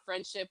 13-year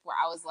friendship where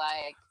I was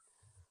like,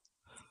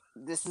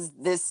 this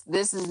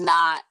is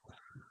not,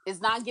 it's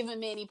not giving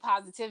me any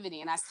positivity.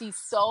 And I see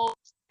so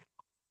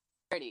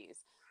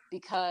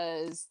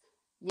because,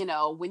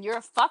 when you're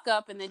a fuck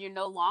up and then you're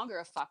no longer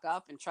a fuck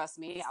up, and trust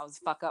me, I was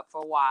a fuck up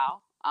for a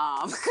while.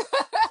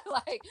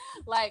 Like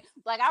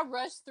I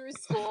rushed through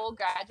school,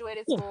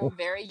 graduated school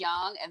very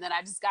young, and then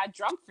I just got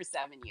drunk for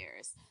 7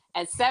 years.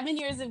 And 7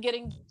 years of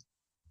getting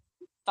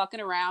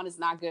fucking around is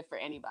not good for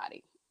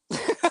anybody.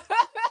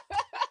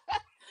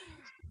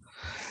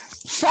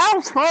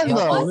 Sounds fun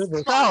though.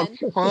 Sounds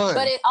fun.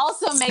 But it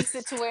also makes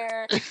it to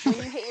where when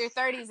you hit your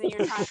 30s and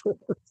you're trying,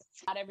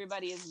 not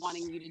everybody is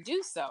wanting you to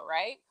do so,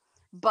 right?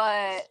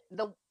 But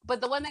the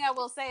one thing I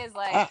will say is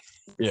to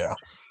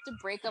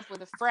break up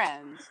with a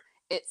friend,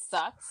 it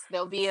sucks.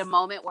 There'll be a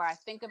moment where I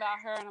think about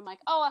her and I'm like,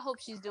 oh, I hope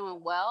she's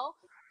doing well.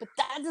 But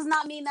that does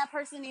not mean that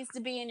person needs to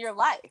be in your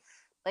life.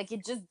 Like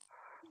it just.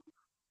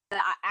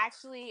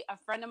 A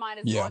friend of mine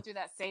is going through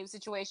that same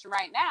situation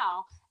right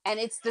now, and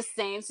it's the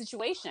same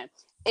situation.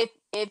 If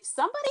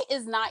somebody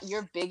is not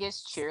your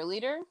biggest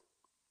cheerleader,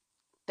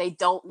 they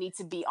don't need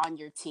to be on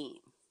your team.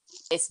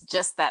 It's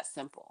just that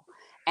simple.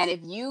 And if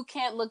you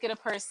can't look at a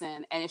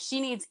person, and if she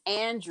needs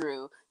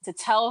Andrew to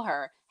tell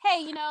her,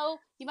 hey, you might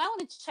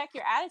want to check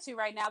your attitude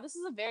right now. This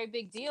is a very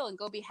big deal, and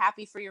go be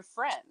happy for your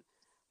friend.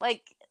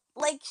 Like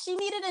she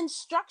needed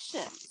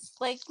instructions.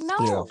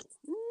 No.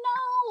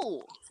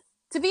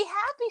 To be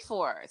happy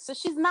for her. So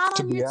she's not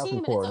on your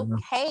team, and it's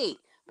okay.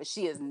 But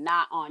she is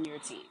not on your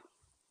team.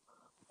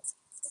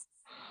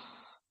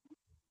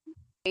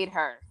 Hate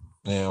her.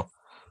 Yeah.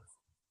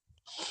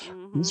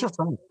 Mm-hmm.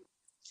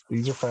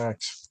 These are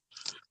facts.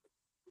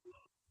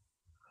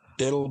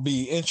 It'll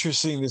be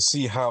interesting to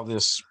see how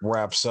this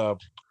wraps up.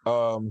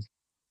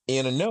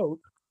 In a note,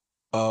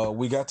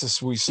 we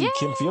see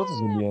Kim Fields is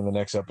going to be in the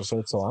next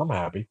episode, so I'm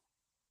happy.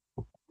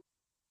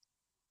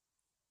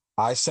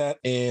 I sat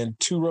in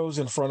 2 rows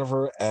in front of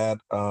her at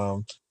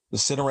the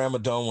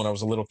Cinerama Dome when I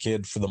was a little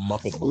kid for the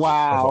Muppet movie,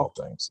 of all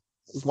things.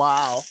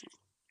 Wow.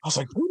 I was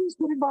like, who is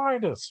sitting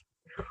behind us?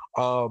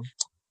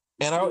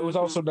 It was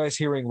also nice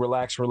hearing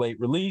Relax, Relate,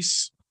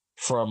 Release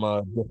from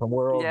a Different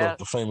World,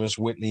 the famous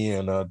Whitney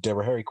and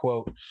Deborah Harry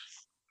quote.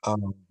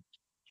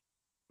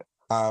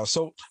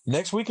 So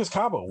next week is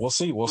Cabo. We'll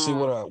see. We'll see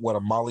what a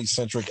Molly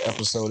centric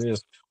episode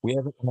is. We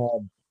haven't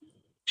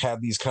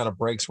had these kind of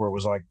breaks where it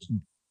was like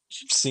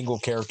single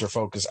character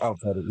focus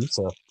outside of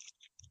Issa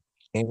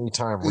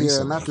anytime recently.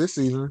 Yeah, not this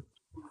season.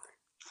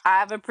 I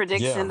have a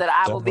prediction that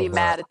I will be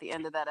mad at the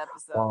end of that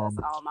episode. That's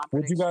all my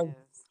prediction is.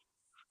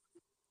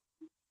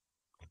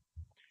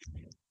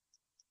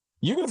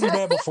 You're gonna be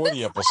mad before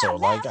the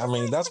episode. Like, I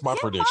mean, that's my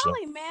prediction.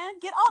 Molly, man,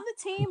 get on the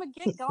team and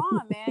get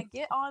gone, man.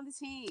 Get on the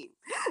team.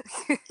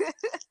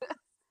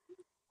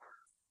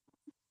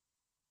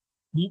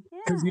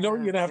 Because you know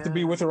you're gonna have to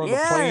be with her on the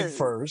plane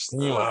first.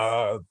 And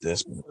you're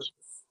this.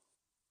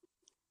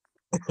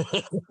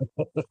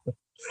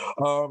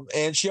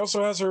 And she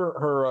also has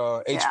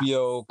her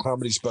HBO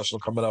comedy special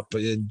coming up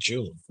in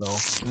June. So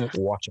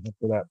watch out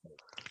for that.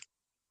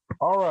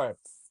 All right.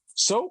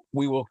 So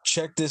we will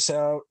check this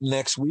out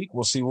next week.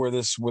 We'll see where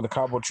the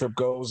Cabo trip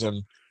goes,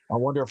 and I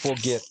wonder if we'll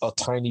get a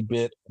tiny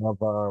bit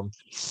of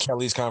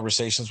Kelly's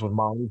conversations with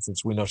Molly,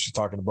 since we know she's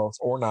talking to both,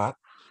 or not.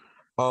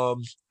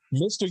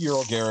 Mr.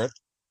 Euro Garrett,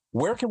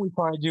 where can we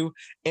find you?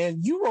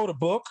 And you wrote a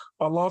book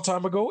a long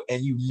time ago,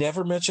 and you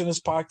never mentioned this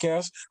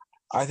podcast.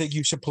 I think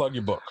you should plug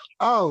your book.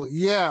 Oh,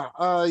 yeah.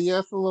 It's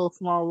a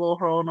small little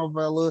horror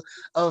novella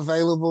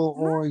available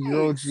on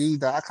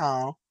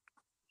Eurog.com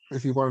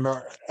if you want to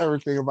know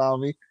everything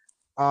about me.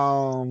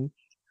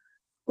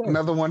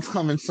 Another one's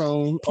coming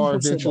soon, or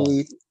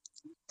eventually.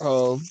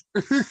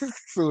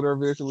 Sooner,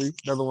 eventually.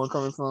 Another one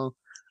coming soon.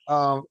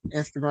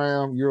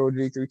 Instagram,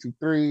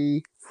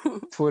 Eurog323,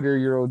 Twitter,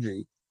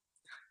 Eurog.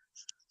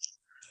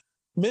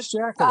 Miss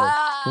Jacqueline,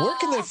 where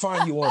can they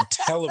find you on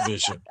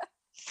television,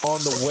 on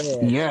the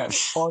web,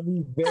 on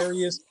these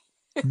various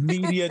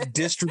media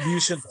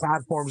distribution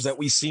platforms that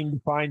we seem to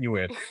find you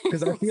in?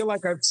 Because I feel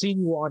like I've seen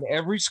you on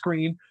every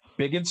screen,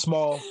 big and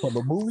small, from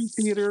the movie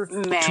theater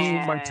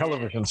to my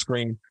television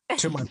screen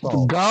to my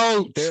phone.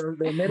 There are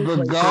many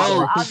places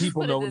I'll just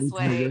put it this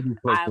way.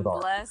 I'm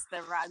blessed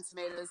that Rotten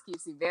Tomatoes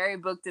keeps me very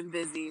booked and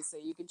busy, so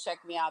you can check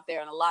me out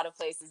there in a lot of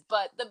places.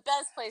 But the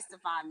best place to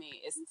find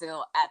me is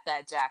still at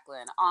that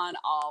Jacqueline on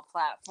all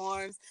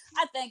platforms.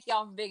 I thank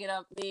y'all for bigging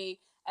up me.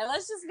 And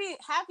let's just be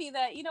happy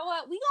that, you know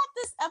what, we got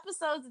this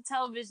episode of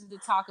television to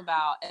talk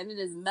about, and it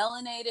is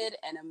melanated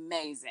and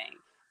amazing.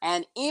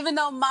 And even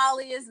though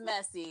Molly is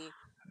messy,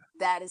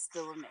 that is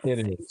still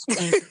amazing. It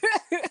is.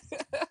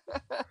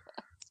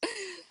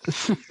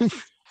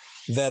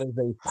 That is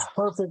a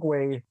perfect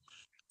way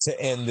to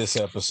end this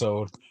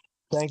episode.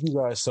 Thank you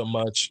guys so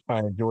much. I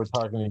enjoy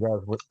talking to you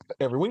guys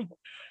every week.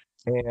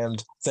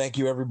 And thank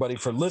you, everybody,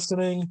 for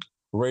listening.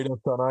 Rate us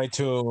on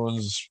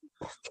iTunes,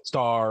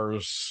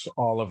 stars,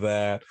 all of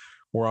that.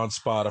 We're on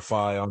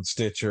Spotify, on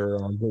Stitcher,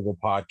 on Google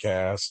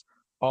Podcasts,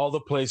 all the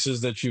places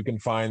that you can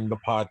find the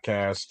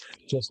podcast.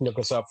 Just look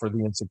us up for the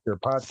Insecure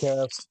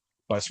Podcast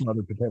by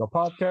Smothered Potato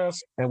Podcast,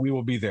 and we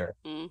will be there.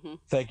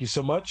 Thank you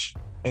so much,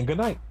 and good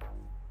night.